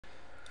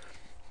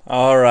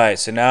Alright,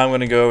 so now I'm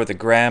going to go over the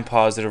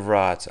gram-positive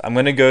rods. I'm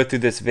going to go through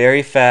this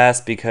very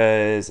fast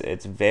because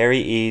it's very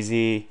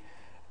easy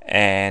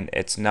and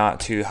it's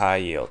not too high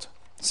yield.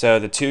 So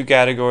the two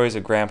categories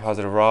of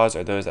gram-positive rods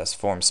are those that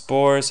form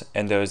spores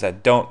and those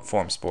that don't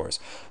form spores.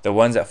 The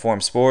ones that form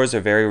spores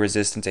are very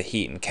resistant to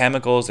heat and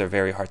chemicals. They're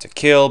very hard to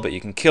kill, but you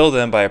can kill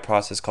them by a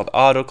process called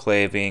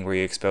autoclaving, where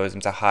you expose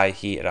them to high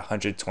heat at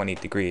 120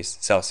 degrees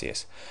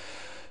Celsius.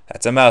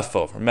 That's a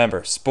mouthful.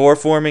 Remember, spore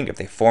forming, if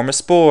they form a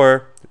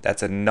spore,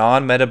 that's a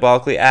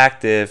non-metabolically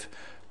active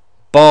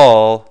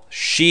ball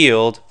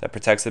shield that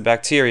protects the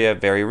bacteria,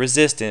 very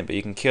resistant, but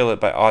you can kill it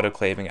by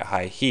autoclaving at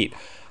high heat.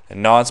 The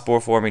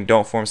non-spore forming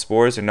don't form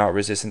spores, are not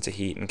resistant to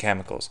heat and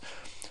chemicals.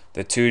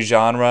 The two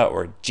genera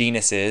or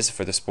genuses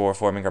for the spore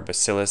forming are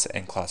Bacillus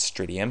and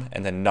Clostridium,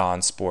 and the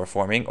non-spore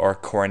forming are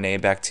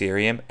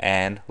Corynebacterium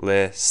and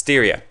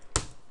Listeria.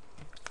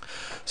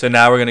 So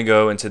now we're going to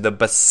go into the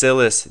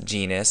Bacillus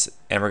genus,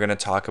 and we're going to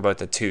talk about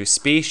the two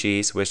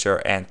species, which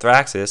are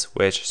Anthraxis,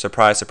 which,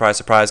 surprise, surprise,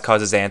 surprise,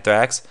 causes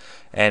anthrax,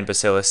 and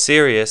Bacillus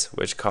cereus,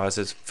 which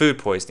causes food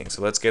poisoning.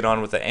 So let's get on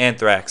with the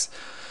anthrax.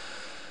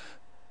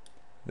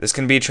 This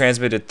can be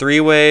transmitted three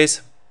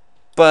ways,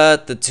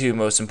 but the two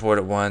most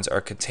important ones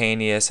are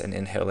cutaneous and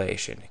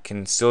inhalation. It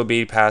can still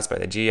be passed by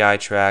the GI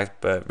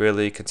tract, but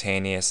really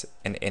cutaneous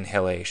and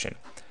inhalation.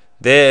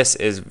 This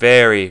is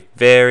very,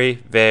 very,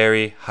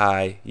 very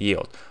high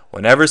yield.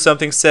 Whenever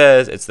something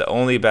says it's the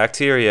only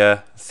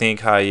bacteria,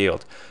 think high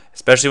yield.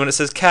 Especially when it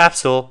says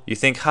capsule, you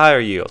think higher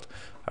yield.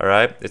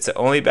 Alright? It's the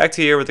only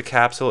bacteria where the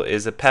capsule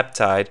is a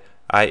peptide,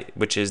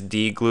 which is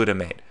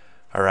D-glutamate.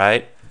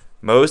 Alright?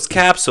 Most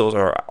capsules,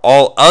 or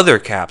all other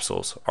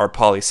capsules, are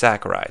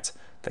polysaccharides.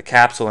 The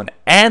capsule in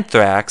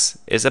anthrax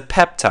is a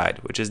peptide,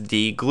 which is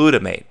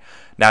D-glutamate.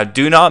 Now,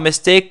 do not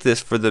mistake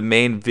this for the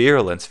main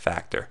virulence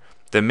factor.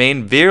 The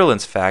main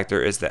virulence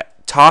factor is the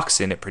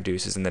toxin it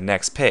produces in the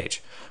next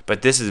page.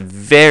 But this is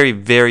very,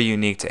 very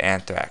unique to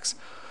anthrax.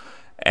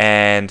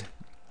 And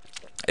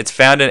it's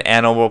found in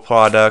animal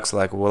products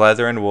like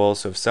leather and wool.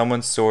 So if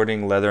someone's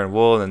sorting leather and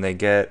wool and they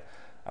get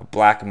a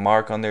black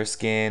mark on their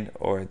skin,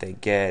 or they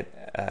get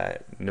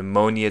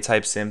pneumonia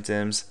type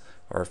symptoms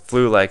or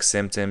flu-like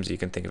symptoms, you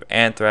can think of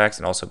anthrax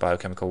and also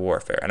biochemical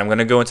warfare. And I'm going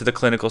to go into the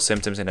clinical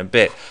symptoms in a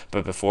bit.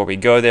 But before we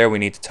go there, we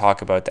need to talk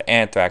about the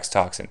anthrax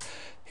toxin.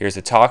 Here's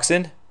the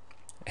toxin,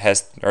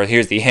 here's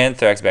the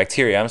anthrax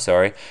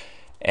bacteria,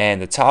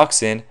 and the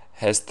toxin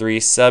has three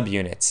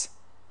subunits.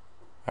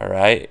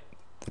 Alright?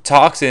 The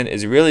toxin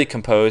is really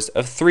composed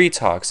of three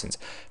toxins: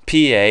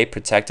 PA,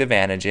 protective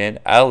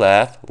antigen;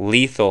 LF,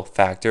 lethal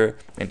factor;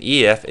 and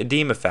EF,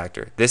 edema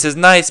factor. This is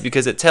nice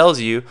because it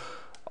tells you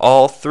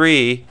all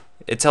three.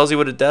 It tells you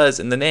what it does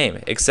in the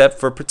name,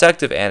 except for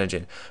protective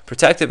antigen.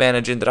 Protective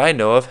antigen that I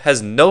know of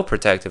has no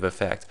protective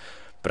effect.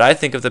 But I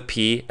think of the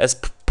P as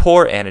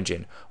pore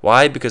antigen.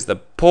 Why? Because the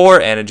pore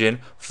antigen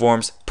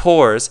forms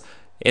pores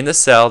in the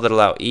cell that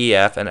allow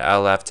EF and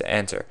LF to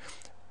enter.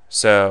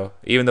 So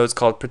even though it's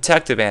called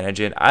protective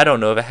antigen, I don't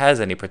know if it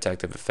has any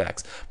protective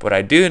effects. But what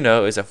I do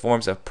know is it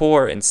forms a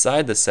pore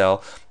inside the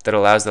cell that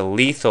allows the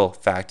lethal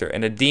factor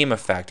and edema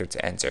factor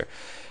to enter.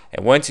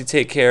 And once you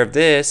take care of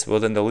this, well,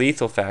 then the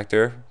lethal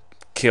factor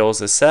kills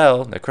the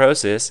cell,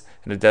 necrosis,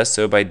 and it does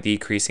so by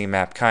decreasing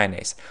MAP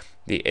kinase.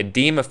 The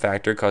edema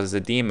factor causes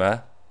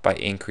edema by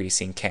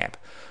increasing CAMP.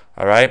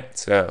 Alright,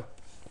 so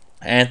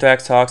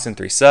anthrax toxin,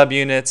 three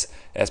subunits.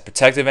 As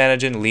protective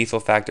antigen,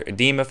 lethal factor,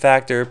 edema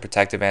factor.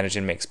 Protective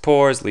antigen makes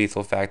pores.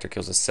 Lethal factor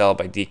kills a cell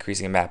by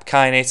decreasing MAP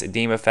kinase.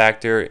 Edema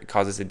factor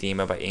causes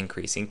edema by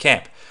increasing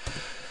CAMP.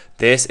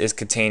 This is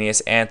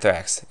cutaneous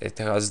anthrax. It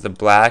causes the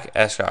black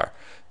eschar.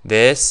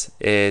 This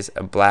is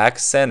a black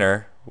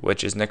center,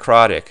 which is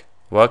necrotic.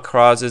 What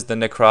causes the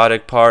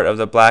necrotic part of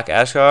the black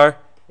eschar?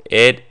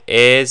 It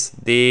is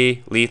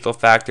the lethal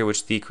factor,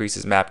 which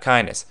decreases MAP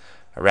kinase.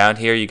 Around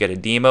here you get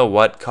edema.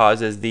 What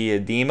causes the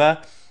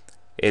edema?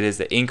 It is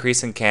the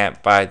increase in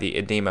CAMP by the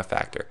edema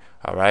factor.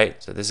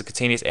 Alright, so this is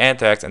cutaneous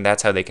anthrax, and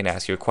that's how they can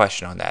ask you a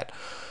question on that.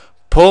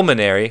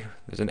 Pulmonary,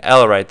 there's an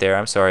L right there,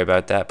 I'm sorry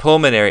about that.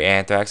 Pulmonary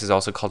anthrax is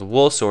also called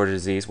wool sore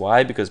disease.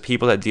 Why? Because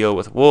people that deal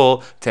with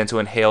wool tend to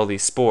inhale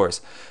these spores.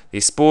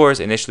 These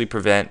spores initially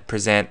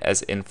present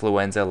as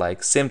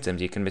influenza-like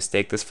symptoms. You can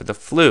mistake this for the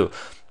flu.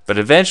 But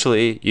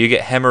eventually, you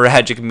get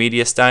hemorrhagic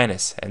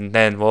mediastinus, and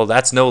then, well,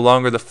 that's no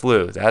longer the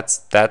flu.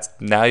 That's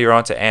now you're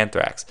on to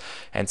anthrax.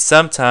 And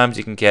sometimes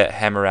you can get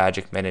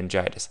hemorrhagic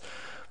meningitis.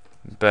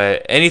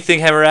 But anything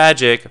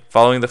hemorrhagic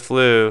following the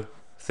flu,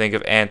 think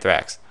of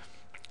anthrax.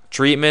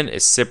 Treatment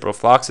is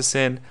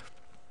ciprofloxacin,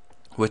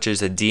 which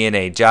is a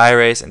DNA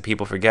gyrase, and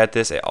people forget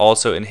this. It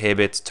also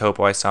inhibits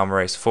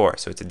topoisomerase 4.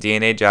 So it's a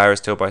DNA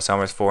gyrase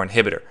topoisomerase 4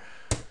 inhibitor.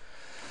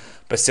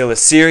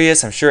 Bacillus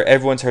cereus, I'm sure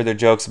everyone's heard their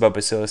jokes about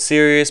Bacillus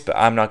cereus, but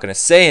I'm not going to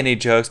say any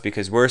jokes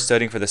because we're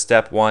studying for the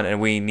step 1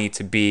 and we need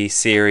to be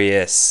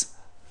serious.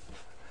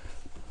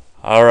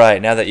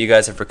 Alright, now that you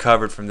guys have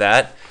recovered from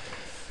that,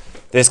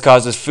 this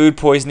causes food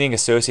poisoning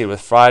associated with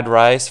fried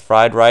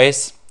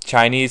rice,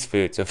 Chinese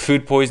food. So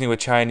food poisoning with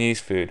Chinese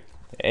food.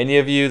 Any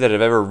of you that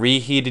have ever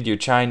reheated your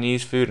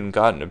Chinese food and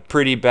gotten a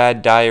pretty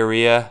bad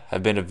diarrhea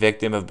have been a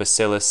victim of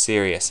Bacillus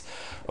cereus.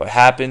 What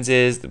happens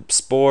is the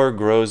spore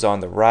grows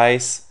on the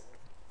rice,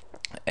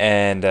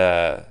 and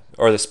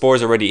or the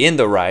spore's already in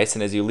the rice,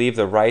 and as you leave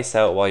the rice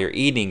out while you're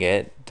eating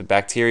it, the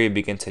bacteria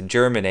begin to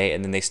germinate,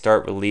 and then they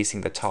start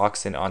releasing the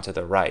toxin onto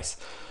the rice.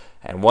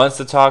 And once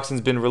the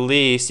toxin's been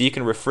released, you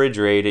can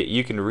refrigerate it,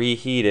 you can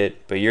reheat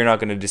it, but you're not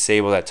going to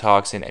disable that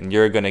toxin, and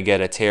you're going to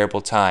get a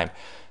terrible time.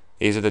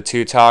 These are the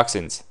two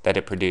toxins that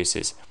it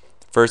produces.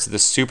 First is the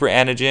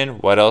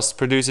superantigen. What else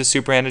produces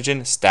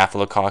superantigen?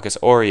 Staphylococcus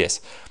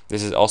aureus.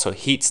 This is also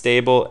heat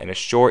stable and a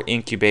short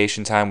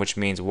incubation time, which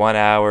means 1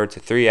 hour to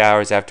 3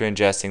 hours after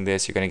ingesting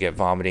this, you're going to get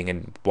vomiting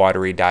and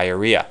watery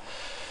diarrhea.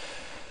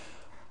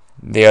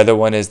 The other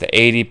one is the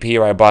ADP,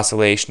 or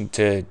ribosylation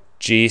to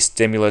G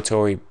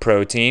stimulatory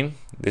protein.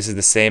 This is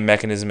the same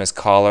mechanism as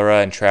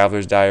cholera and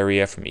traveler's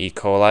diarrhea from E.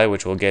 coli,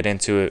 which we'll get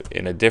into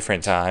in a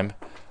different time.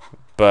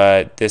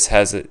 But this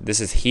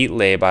is heat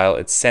labile.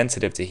 It's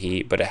sensitive to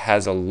heat, but it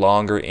has a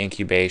longer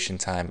incubation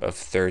time of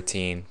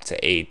 13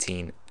 to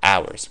 18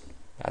 hours.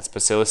 That's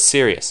Bacillus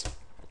cereus.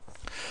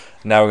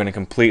 Now we're going to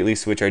completely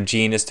switch our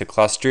genus to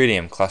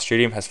Clostridium.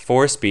 Clostridium has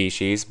 4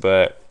 species,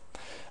 but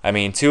I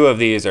mean 2 of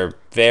these are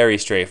very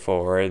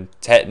straightforward,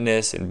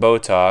 tetanus and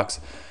Botox,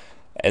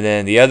 and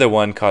then the other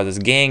one causes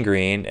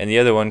gangrene, and the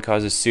other one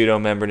causes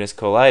pseudomembranous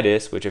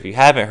colitis, which if you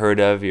haven't heard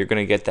of, you're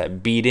going to get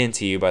that beat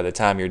into you by the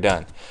time you're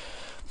done.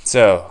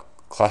 So,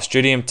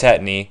 Clostridium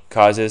tetani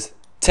causes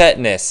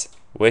tetanus,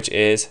 which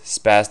is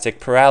spastic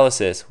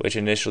paralysis, which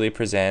initially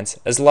presents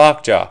as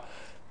lockjaw.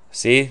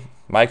 See,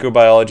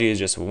 microbiology is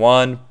just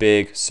one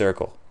big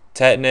circle.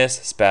 Tetanus,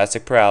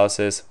 spastic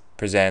paralysis,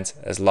 presents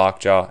as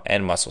lockjaw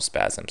and muscle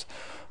spasms.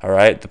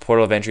 Alright, the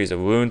portal of entry is a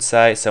wound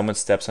site. Someone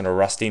steps on a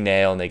rusty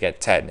nail and they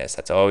get tetanus.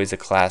 That's always a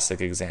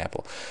classic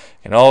example.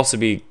 It can also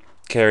be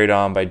carried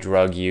on by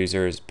drug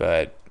users,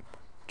 but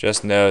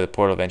just know the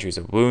portal of entry is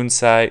a wound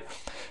site.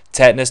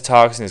 Tetanus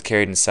toxin is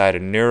carried inside a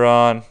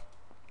neuron.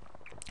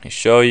 I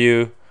show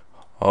you.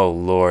 Oh,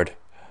 Lord.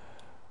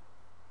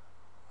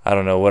 I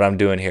don't know what I'm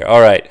doing here.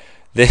 All right.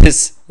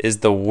 This is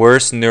the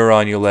worst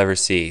neuron you'll ever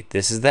see.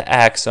 This is the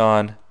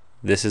axon.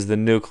 This is the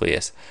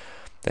nucleus.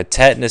 The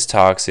tetanus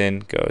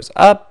toxin goes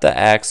up the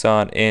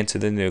axon into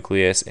the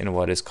nucleus in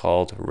what is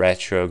called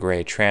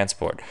retrograde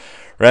transport.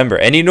 Remember,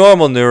 any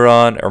normal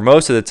neuron, or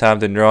most of the time,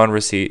 the neuron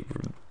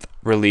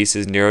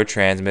releases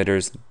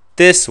neurotransmitters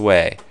this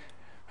way.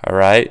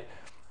 Alright?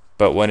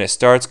 But when it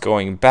starts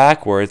going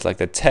backwards, like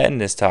the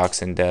tetanus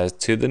toxin does,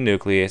 to the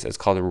nucleus, it's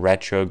called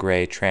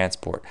retrograde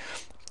transport.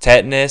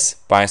 Tetanus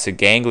binds to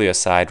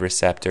ganglioside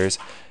receptors,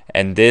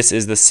 and this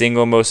is the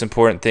single most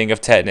important thing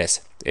of tetanus.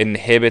 It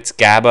inhibits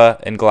GABA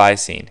and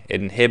glycine.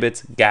 It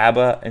inhibits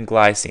GABA and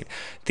glycine.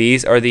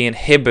 These are the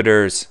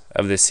inhibitors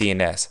of the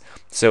CNS.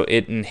 So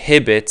it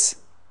inhibits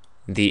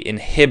the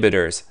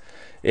inhibitors.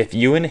 If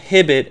you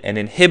inhibit an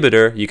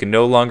inhibitor, you can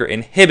no longer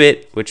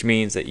inhibit, which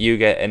means that you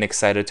get an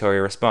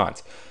excitatory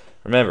response.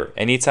 Remember,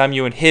 anytime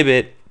you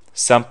inhibit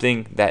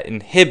something that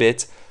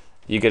inhibits,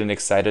 you get an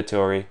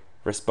excitatory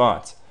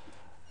response.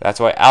 That's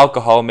why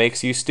alcohol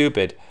makes you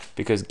stupid,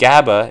 because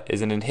GABA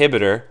is an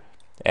inhibitor,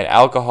 and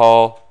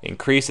alcohol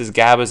increases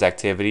GABA's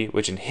activity,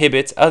 which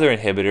inhibits other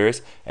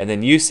inhibitors, and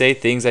then you say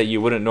things that you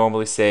wouldn't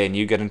normally say, and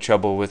you get in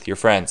trouble with your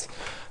friends.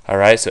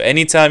 Alright, so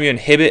anytime you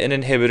inhibit an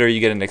inhibitor, you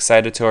get an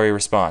excitatory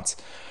response.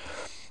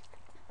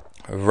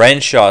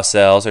 Renshaw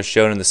cells are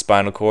shown in the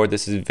spinal cord.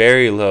 This is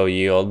very low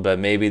yield, but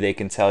maybe they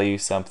can tell you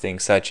something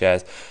such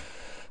as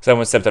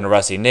someone stepped on a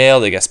rusty nail,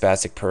 they get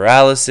spastic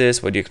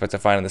paralysis. What do you expect to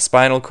find in the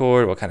spinal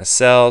cord? What kind of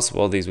cells?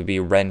 Well, these would be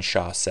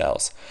Renshaw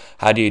cells.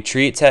 How do you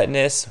treat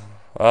tetanus?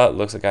 Well, it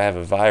looks like I have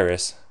a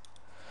virus.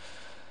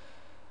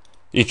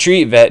 You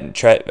treat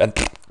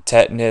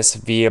tetanus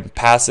via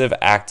passive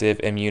active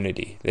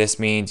immunity. This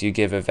means you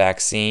give a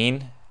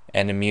vaccine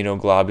and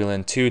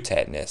immunoglobulin to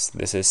tetanus.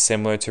 This is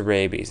similar to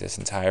rabies. This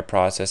entire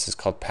process is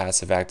called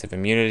passive active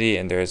immunity,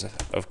 and there is,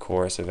 of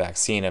course, a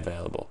vaccine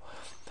available.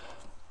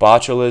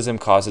 Botulism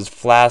causes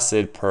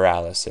flaccid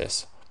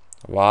paralysis.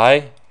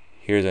 Why?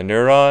 Here's a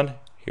neuron,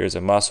 here's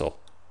a muscle.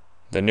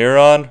 The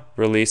neuron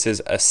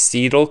releases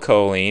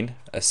acetylcholine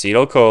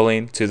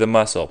to the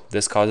muscle.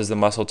 This causes the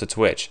muscle to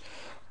twitch.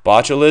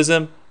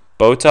 Botulism,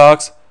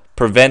 Botox,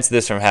 prevents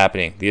this from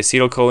happening. The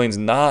acetylcholine is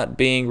not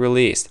being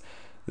released.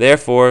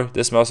 Therefore,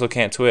 this muscle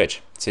can't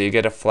twitch, so you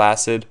get a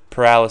flaccid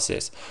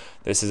paralysis.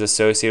 This is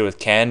associated with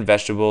canned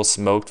vegetables,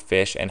 smoked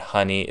fish, and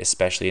honey,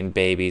 especially in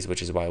babies,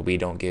 which is why we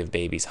don't give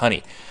babies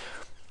honey.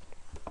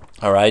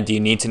 Alright, do you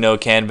need to know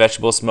canned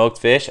vegetables, smoked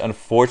fish?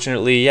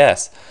 Unfortunately,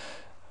 yes.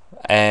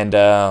 And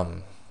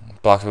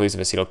blocks the release of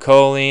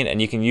acetylcholine,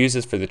 and you can use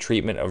this for the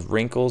treatment of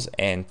wrinkles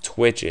and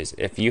twitches.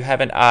 If you have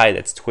an eye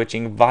that's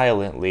twitching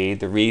violently,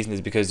 the reason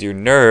is because your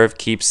nerve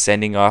keeps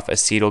sending off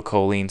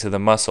acetylcholine to the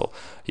muscle.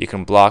 You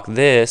can block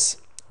this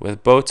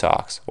with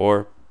Botox,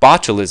 or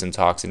botulism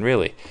toxin,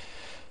 really.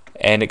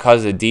 And it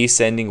causes a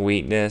descending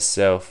weakness,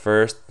 so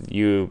first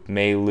you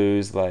may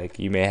lose,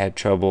 you may have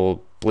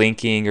trouble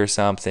blinking or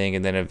something,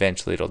 and then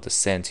eventually it'll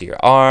descend to your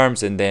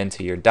arms and then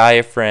to your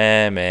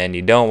diaphragm, and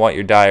you don't want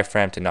your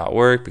diaphragm to not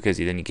work because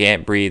then you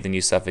can't breathe and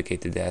you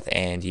suffocate to death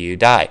and you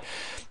die.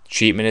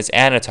 Treatment is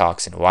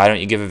antitoxin. Why don't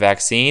you give a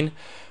vaccine?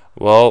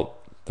 Well,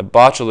 the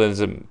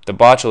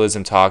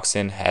botulism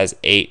toxin has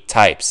 8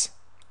 types.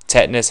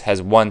 Tetanus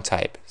has 1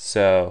 type.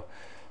 So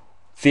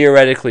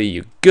theoretically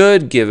you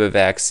could give a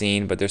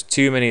vaccine, but there's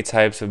too many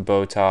types of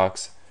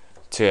Botox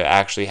to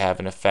actually have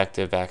an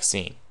effective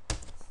vaccine.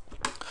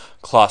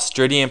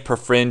 Clostridium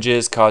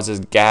perfringens causes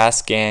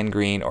gas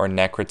gangrene or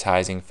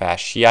necrotizing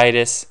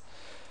fasciitis.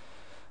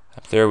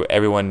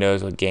 Everyone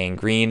knows what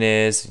gangrene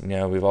is. You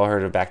know, we've all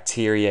heard of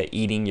bacteria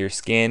eating your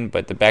skin,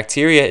 but the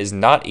bacteria is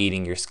not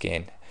eating your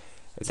skin.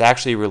 It's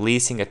actually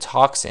releasing a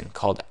toxin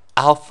called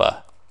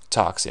alpha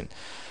toxin.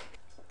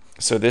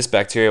 So this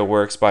bacteria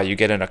works by you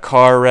get in a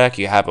car wreck,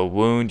 you have a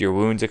wound, your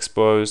wound's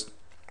exposed,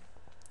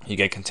 you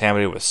get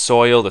contaminated with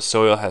soil. The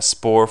soil has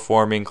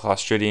spore-forming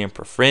Clostridium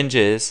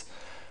perfringens.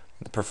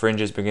 The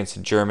perfringens begins to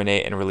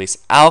germinate and release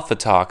alpha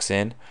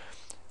toxin,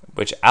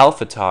 which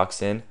alpha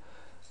toxin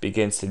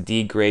begins to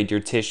degrade your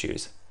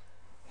tissues.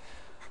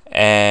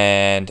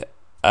 And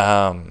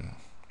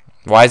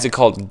why is it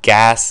called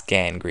gas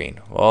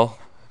gangrene? Well,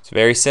 it's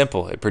very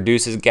simple. It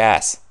produces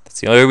gas. That's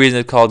the only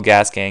reason it's called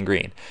gas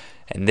gangrene.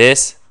 And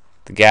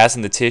the gas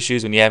in the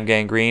tissues when you have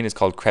gangrene is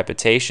called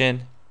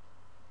crepitation.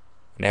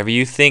 Whenever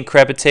you think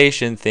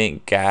crepitation,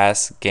 think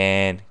gas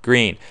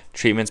gangrene.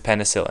 Treatment's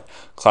penicillin.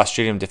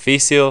 Clostridium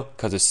difficile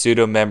causes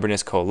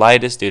pseudomembranous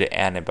colitis due to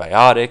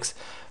antibiotics.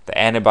 The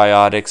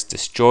antibiotics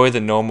destroy the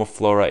normal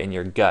flora in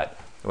your gut.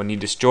 When you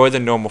destroy the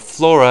normal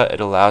flora, it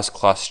allows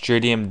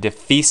Clostridium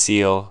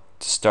difficile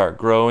to start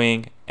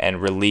growing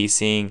and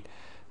releasing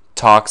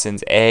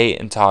toxins A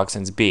and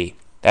toxins B.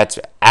 That's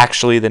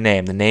actually the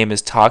name. The name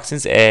is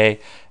toxins A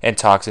and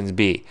toxins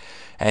B.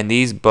 And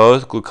these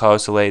both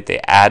glucosylate. They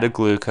add a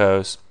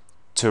glucose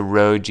to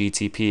Rho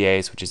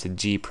GTPase, which is a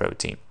G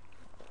protein.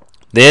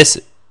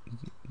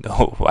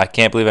 I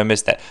can't believe I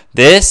missed that.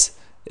 This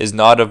is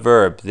not a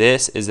verb.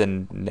 This is a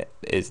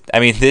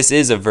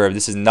verb.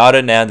 This is not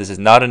a noun. This is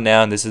not a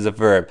noun. This is a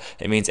verb.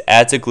 It means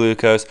adds a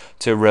glucose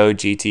to Rho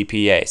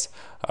GTPase.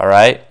 All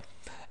right?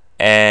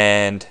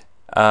 And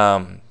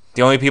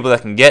the only people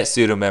that can get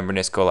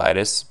pseudomembranous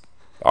colitis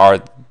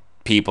are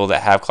people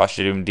that have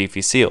Clostridium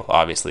difficile,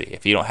 obviously.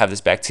 If you don't have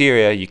this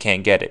bacteria, you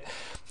can't get it.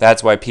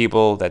 That's why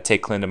people that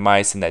take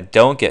clindamycin that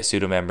don't get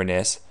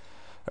pseudomembranous,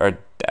 or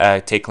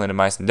take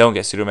clindamycin and don't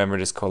get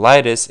pseudomembranous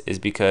colitis, is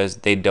because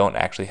they don't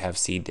actually have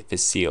C.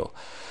 difficile.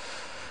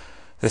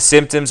 The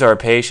symptoms are a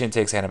patient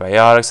takes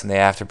antibiotics and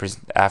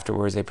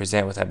afterwards they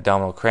present with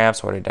abdominal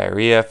cramps, watery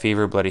diarrhea,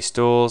 fever, bloody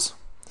stools,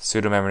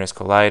 pseudomembranous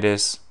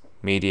colitis,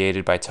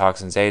 mediated by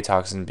toxins A,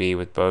 toxin B,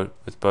 with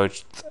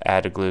both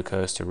added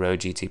glucose to Rho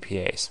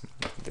GTPase.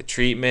 The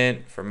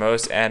treatment for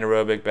most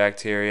anaerobic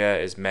bacteria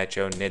is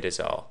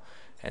metronidazole,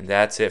 and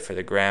that's it for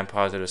the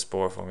gram-positive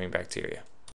spore-forming bacteria.